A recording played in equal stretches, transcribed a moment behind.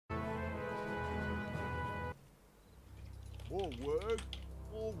More work?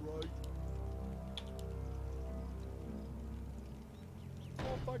 All right.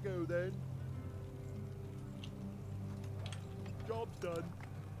 Off I go then. Job's done.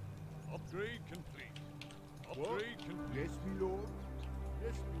 Upgrade complete. Upgrade complete. Yes, me lord.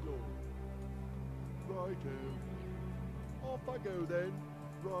 Yes, me lord. Righto. Off I go then.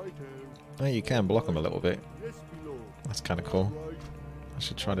 Righto. Oh, you can block them a little bit. Yes, me lord. That's kind of cool. Right. I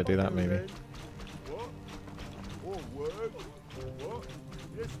should try to do that maybe. What? More work? What?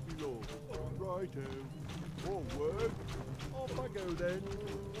 Yes, me lord. Righto. More work? Off I go then.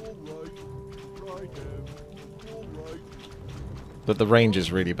 All right. Righto. All right. But the range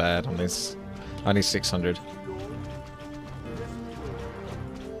is really bad on this. Only 600.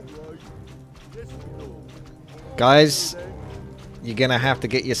 Guys, you're gonna have to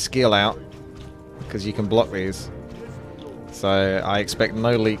get your skill out because you can block these. So I expect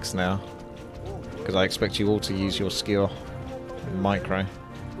no leaks now because I expect you all to use your skill micro.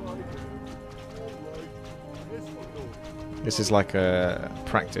 This is like a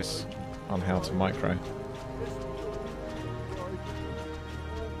practice on how to micro.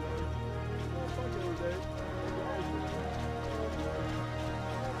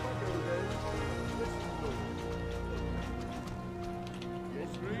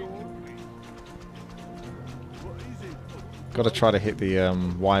 Got to try to hit the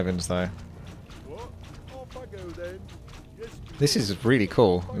wyverns though. This is really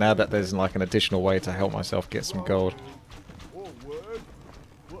cool now that there's like an additional way to help myself get some gold.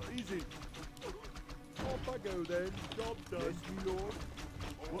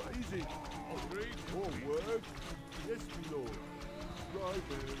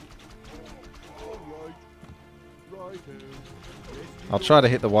 I'll try to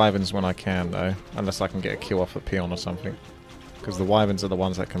hit the wyverns when I can though, unless I can get a kill off a peon or something. Because the wyverns are the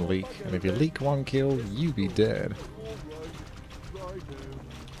ones that can leak, and if you leak one kill, you be dead.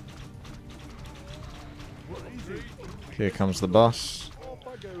 Here comes the boss.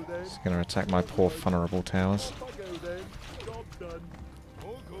 He's going to attack my poor vulnerable towers.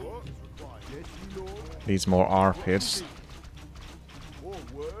 Needs more ARPIDs.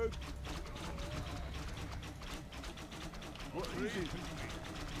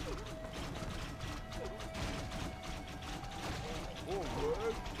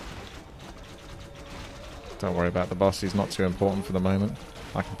 Don't worry about the boss, he's not too important for the moment.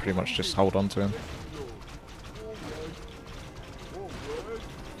 I can pretty much just hold on to him.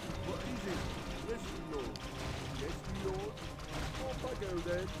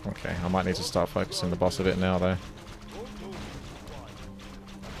 Okay, I might need to start focusing the boss a bit now though.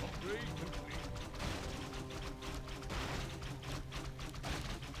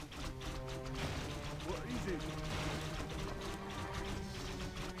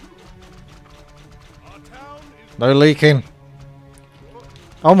 No leaking.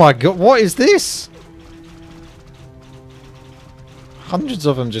 Oh my god, what is this? Hundreds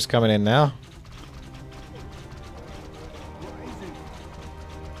of them just coming in now.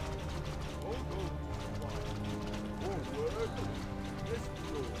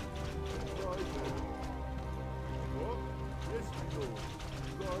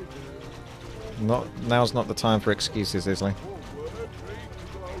 Now's not the time for excuses, Isley.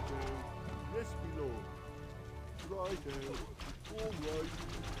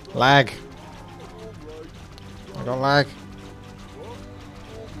 Lag. I got lag.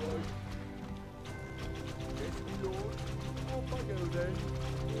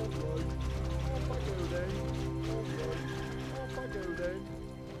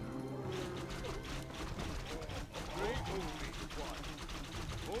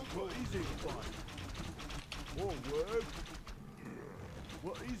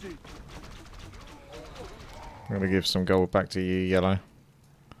 I'm going to give some gold back to you, Yellow,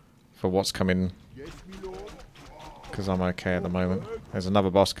 for what's coming, because I'm okay at the moment. There's another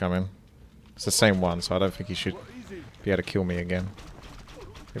boss coming. It's the same one, so I don't think he should be able to kill me again.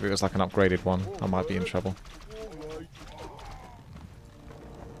 If it was like an upgraded one, I might be in trouble.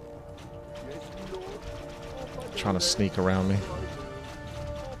 Trying to sneak around me.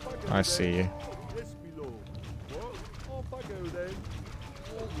 I see you.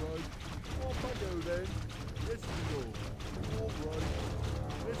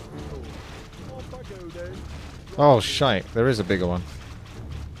 Oh shite, there is a bigger one.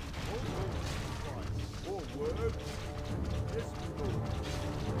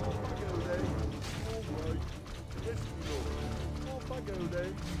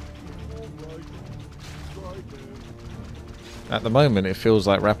 At the moment it feels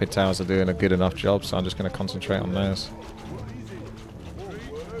like rapid towers are doing a good enough job, so I'm just going to concentrate on those.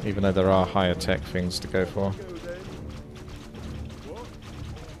 Even though there are higher tech things to go for.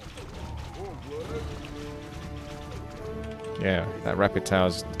 Yeah, that rapid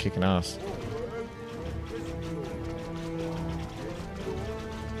tower's kicking ass.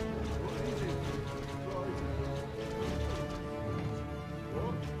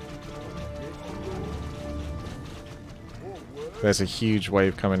 There's a huge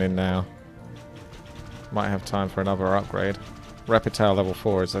wave coming in now. Might have time for another upgrade. Rapid tower level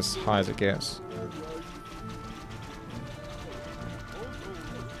 4 is as high as it gets.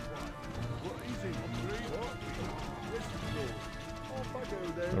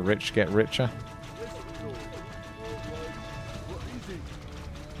 The rich get richer.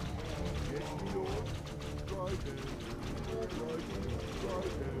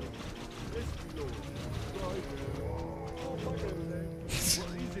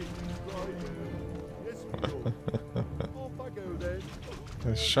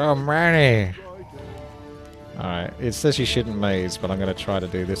 There's so many. Alright, it says you shouldn't maze, but I'm going to try to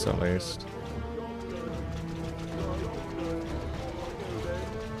do this at least.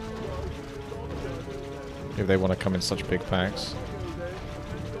 If they want to come in such big packs.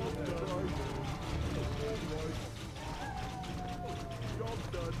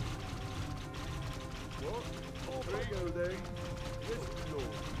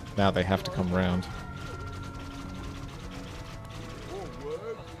 Now they have to come round.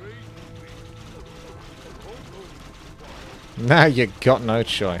 Now you got no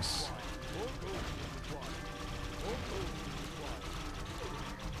choice.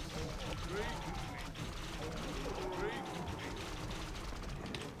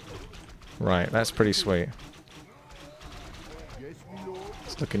 Right, that's pretty sweet.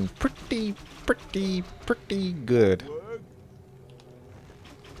 It's looking pretty good.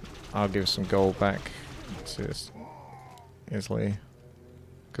 I'll give some gold back to Isley.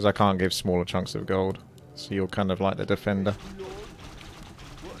 Because I can't give smaller chunks of gold. So you're kind of like the defender.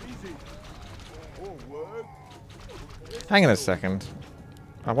 Hang on a second.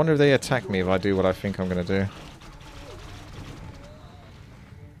 I wonder if they attack me if I do what I think I'm going to do.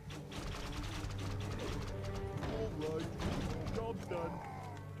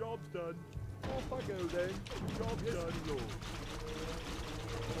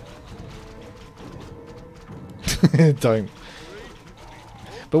 Don't.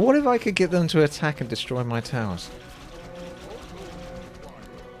 But what if I could get them to attack and destroy my towers?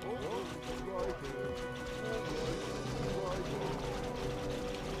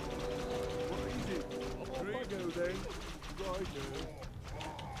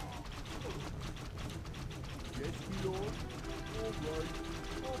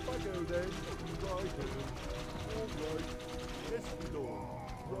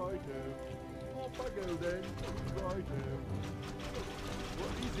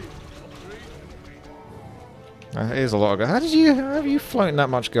 That is a lot of gold. How have you floating that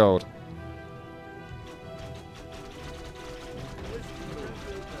much gold?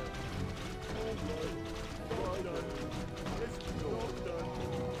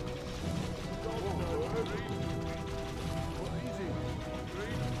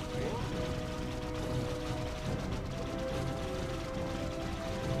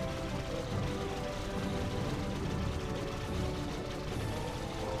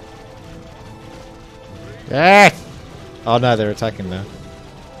 Yes! Oh no, they're attacking now.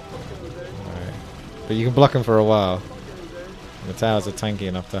 Alright. But you can block them for a while. And the towers are tanky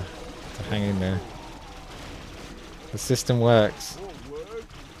enough to hang in there. The system works.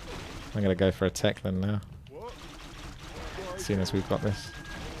 I'm gonna go for a Techland now. Seeing as we've got this.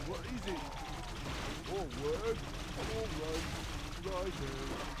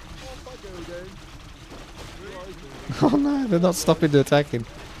 Oh no, they're not stopping the attacking.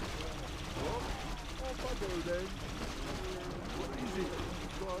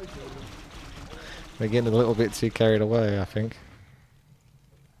 They're getting a little bit too carried away, I think.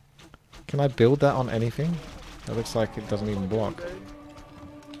 Can I build that on anything? It looks like it doesn't even block.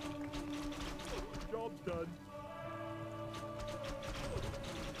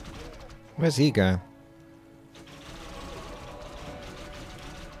 Where's he going?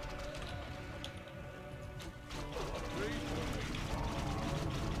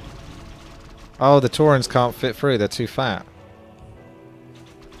 Oh, the Taurans can't fit through, they're too fat.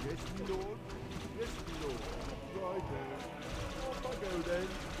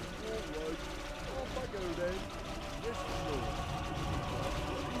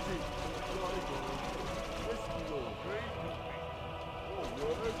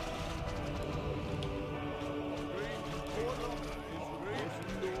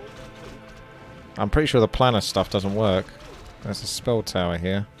 I'm pretty sure the planner stuff doesn't work. There's a spell tower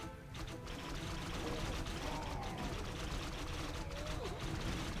here.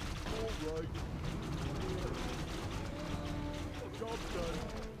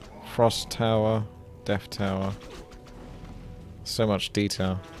 Frost Tower, Death Tower. So much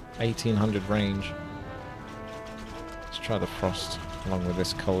detail. 1800 range. Let's try the Frost along with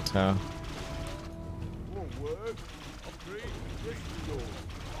this Cold Tower.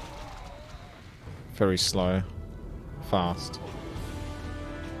 Very slow. Fast.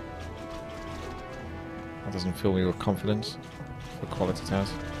 That doesn't fill me with confidence for quality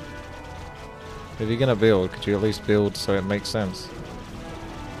towers. If you're gonna build, could you at least build so it makes sense?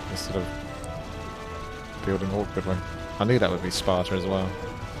 Instead of building awkwardly. I knew that would be Sparta as well.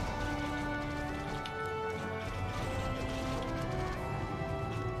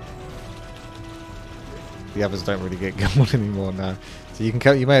 The others don't really get gold anymore now. So you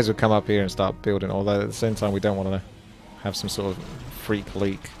can you may as well come up here and start building, although at the same time we don't want to have some sort of freak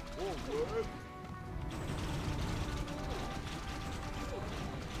leak.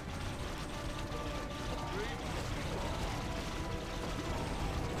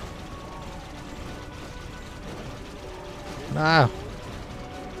 Nah.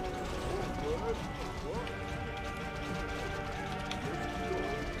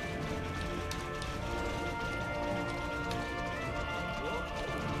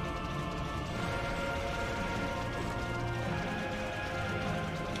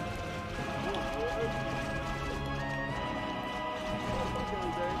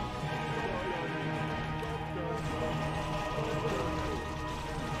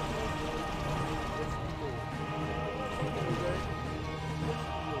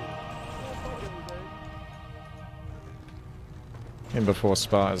 In before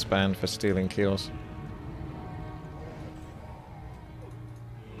Sparta's banned for stealing kills.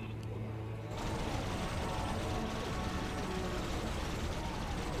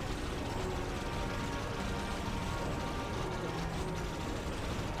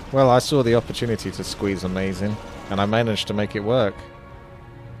 Well, I saw the opportunity to squeeze amazing, and I managed to make it work.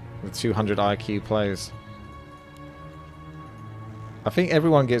 With 200 IQ plays. I think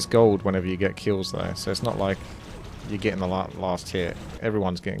everyone gets gold whenever you get kills though, so it's not like you're getting the last hit.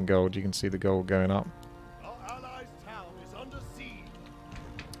 Everyone's getting gold. You can see the gold going up. Our allies' town is under siege.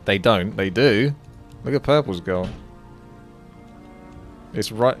 They don't. They do. Look at Purple's gold.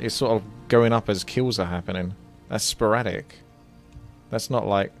 It's right. It's sort of going up as kills are happening. That's sporadic. That's not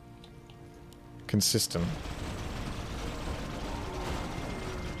like consistent.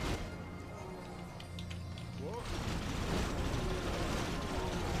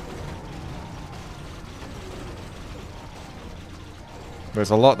 There's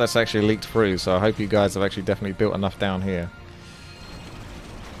a lot that's actually leaked through, so I hope you guys have actually definitely built enough down here.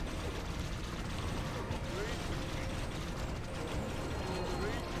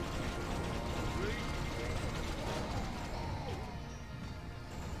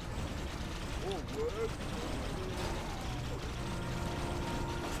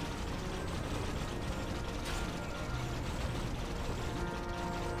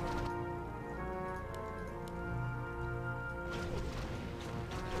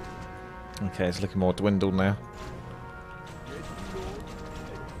 Okay, it's looking more dwindled now.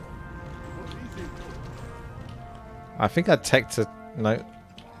 I think I teched to... No.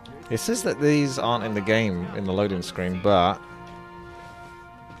 It says that these aren't in the game in the loading screen, but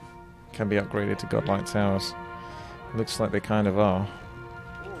can be upgraded to godlike towers. Looks like they kind of are.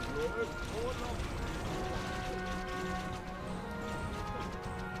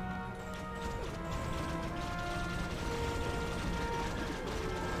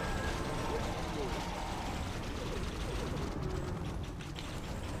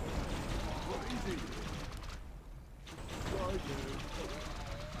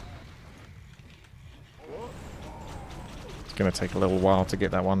 It's going to take a little while to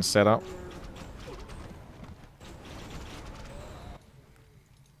get that one set up.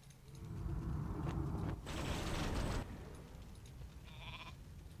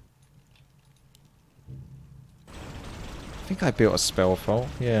 I think I built a spell fault.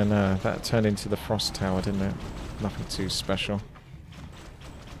 Yeah, no, that turned into the Frost Tower, didn't it? Nothing too special.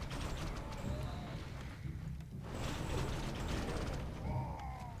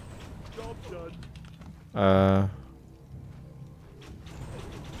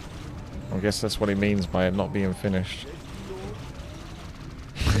 I guess that's what he means by it not being finished.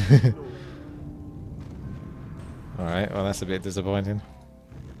 Alright, well that's a bit disappointing.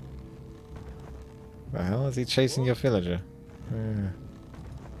 The hell is he chasing your villager? Yeah.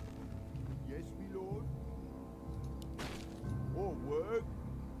 Yes, my lord. More work.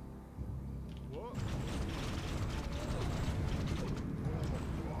 What?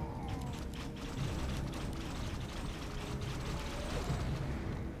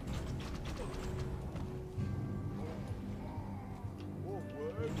 More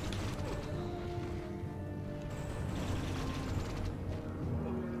work.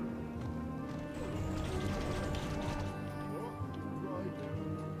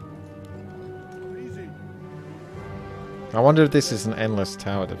 I wonder if this is an endless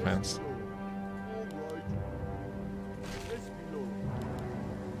tower defense.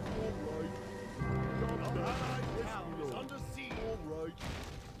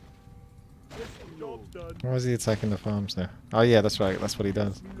 Why is he attacking the farms now? Oh yeah, that's right. That's what he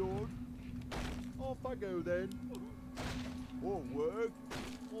does. Off I go then. All work.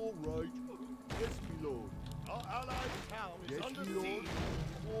 All right. Yes, my lord. Our allied town is under siege.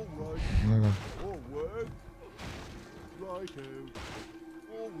 All right. All work. Righto.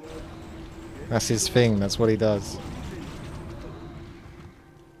 All right. That's his thing. That's what he does.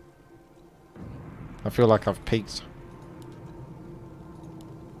 I feel like I've peaked.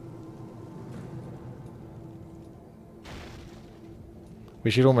 We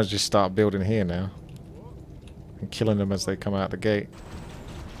should almost just start building here now. And killing them as they come out the gate.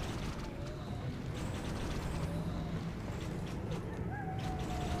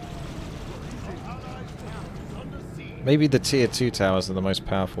 Maybe the tier 2 towers are the most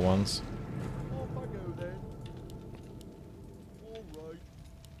powerful ones. Off I go then. All right.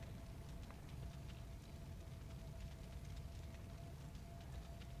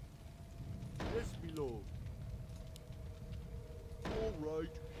 Yes, my lord. All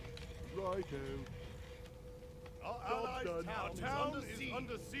right. Righto. Our allied town is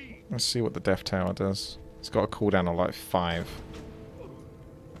under siege. Let's see what the Death Tower does. It's got a cooldown of like 5.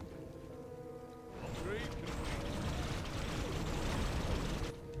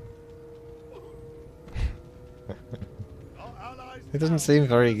 It doesn't seem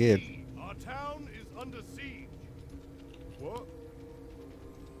very good. Our town is under siege. What?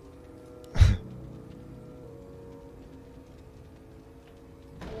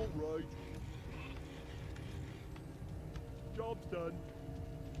 All right. Job's done.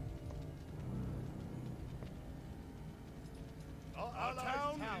 Our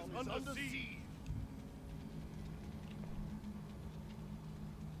town is under siege.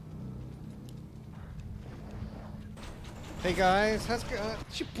 Hey guys, how's it going?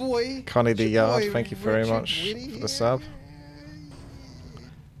 It's your boy. Connie the It's your Yard, boy, thank you very Richard much Whitty. for the sub.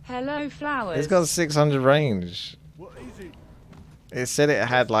 Hello, flowers. It's got 600 range. What is it? It said it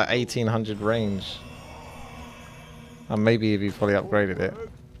had like 1800 range. And maybe if you fully upgraded it. Our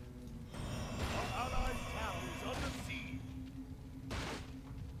allied town is under siege.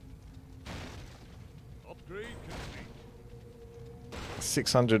 Upgrade complete.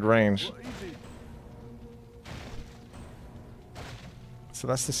 600 range. What is it? So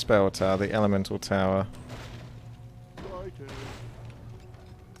that's the spell tower, the elemental tower. Righto.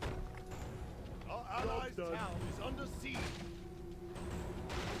 Our allied town is under siege.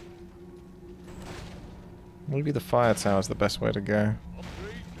 Maybe the fire tower is the best way to go.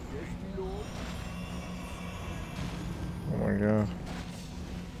 Upgrade. Yes, my lord. Oh my god.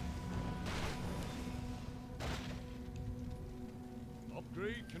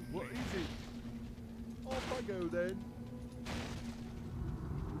 Upgrade complete. What is it? Off I go then.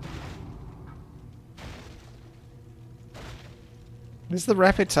 Is the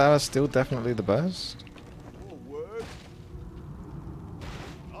rapid tower still definitely the best? All work.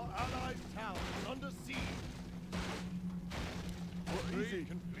 Our allied town is under siege. What is it?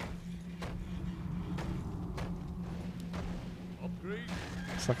 Complete. Upgrade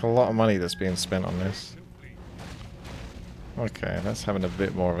It's like a lot of money that's being spent on this. complete. Okay, that's having a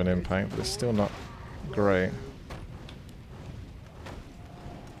bit more of an impact, but it's still not great.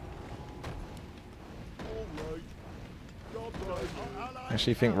 All right. Job done. Our allied I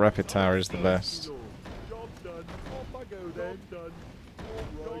actually think rapid tower is the best. Job done. Off I go then. Done.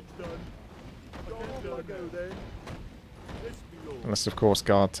 All right. Done. Job I go then. Yes, my lord. Unless of course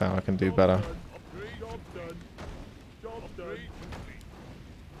guard tower can do better. Upgrade. Job done. Job done. Complete.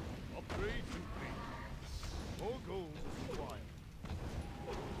 Upgrade complete. All goals required.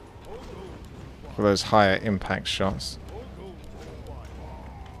 All goals required. For those higher impact shots. All goals required.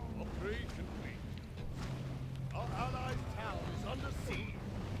 Upgrade complete. Our allied town is under siege.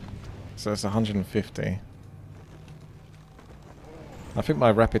 So it's 150. I think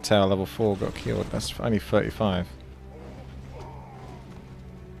my rapid tower level 4 got killed. That's only 35.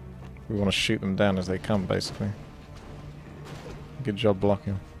 We want to shoot them down as they come, basically. Good job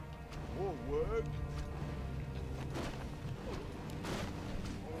blocking. All work.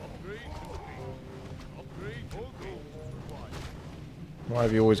 Upgrade complete. Upgrade. All goals required. Why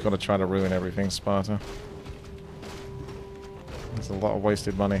have you always got to try to ruin everything, Sparta? There's a lot of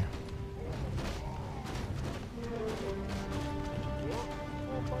wasted money.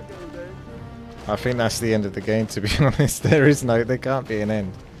 Off I go then. I think that's the end of the game, to be honest. There can't be an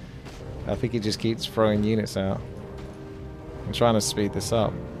end. I think he just keeps throwing units out. I'm trying to speed this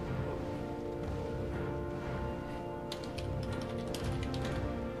up.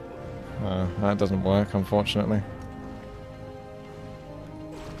 So that doesn't work, unfortunately.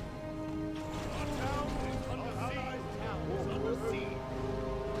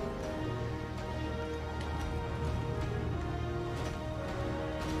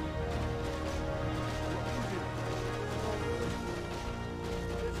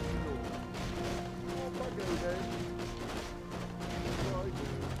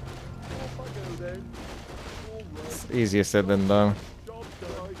 It's easier said than done.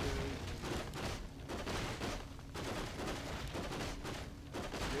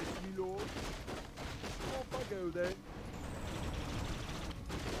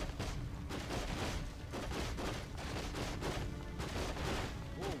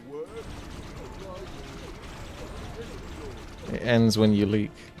 It ends when you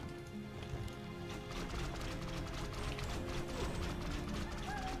leak.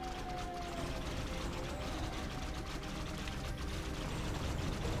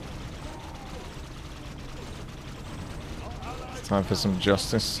 It's time for some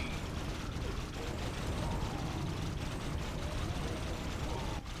justice.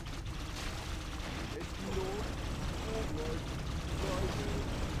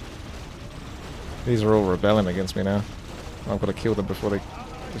 These are all rebelling against me now. I've got to kill them before they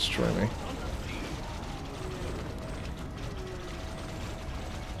destroy me.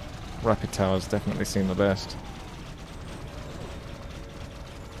 Rapid towers definitely seem the best.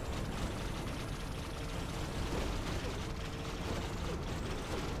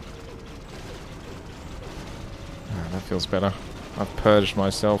 Ah, that feels better. I've purged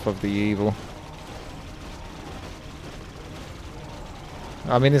myself of the evil.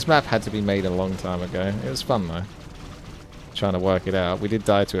 I mean, this map had to be made a long time ago. It was fun though, trying to work it out. We did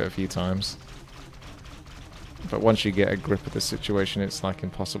die to it a few times, but once you get a grip of the situation, it's like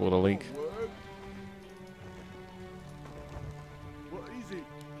impossible to leak.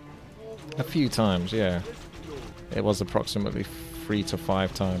 A few times, yeah. It was approximately 3 to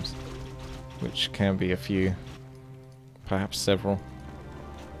 5 times, which can be a few, perhaps several.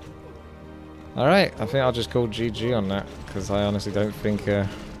 Alright, I think I'll just call GG on that, because I honestly don't think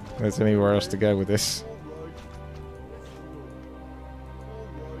there's anywhere else to go with this.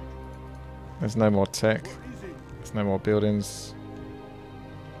 There's no more tech. There's no more buildings.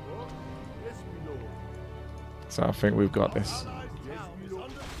 So I think we've got this.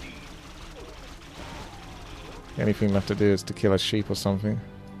 The only thing left to do is to kill a sheep or something,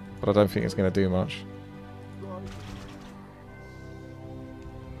 but I don't think it's going to do much.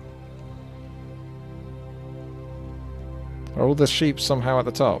 Are all the sheep somehow at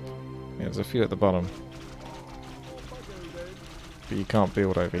the top? Yeah, there's a few at the bottom. But you can't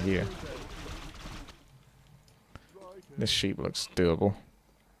build over here. This sheep looks doable.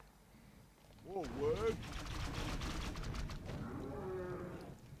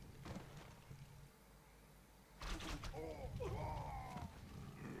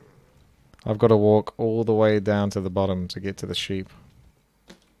 I've got to walk all the way down to the bottom to get to the sheep.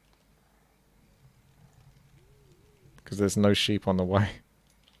 Because there's no sheep on the way.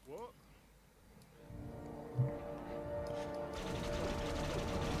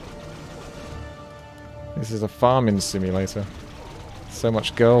 This is a farming simulator. So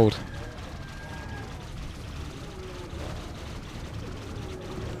much gold.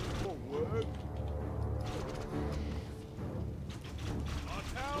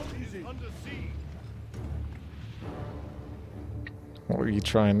 What were you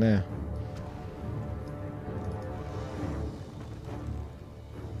trying there?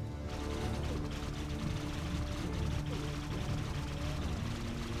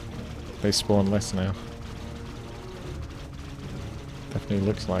 They spawn less now. Definitely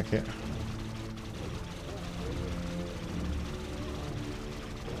looks like it.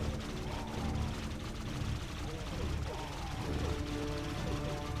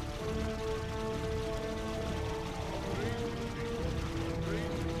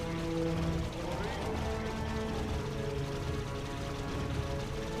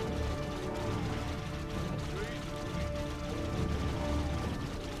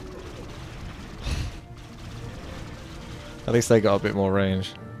 At least they got a bit more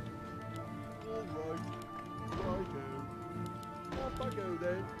range.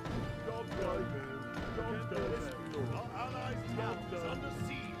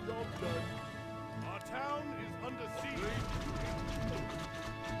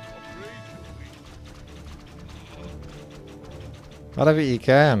 I don't think you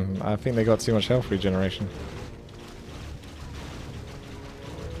can. I think they got too much health regeneration.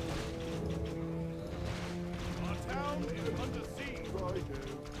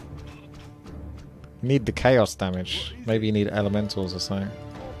 You need the chaos damage. Maybe you need elementals or something.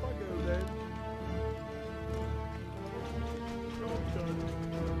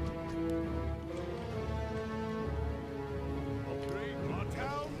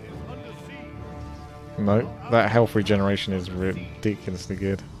 No, that health regeneration is ridiculously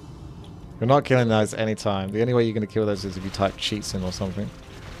good. You're not killing those any time. The only way you're going to kill those is if you type cheats in or something.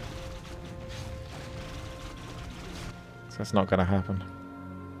 So that's not going to happen.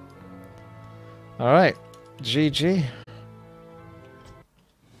 Alright, GG.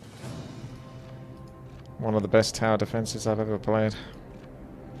 One of the best tower defenses I've ever played.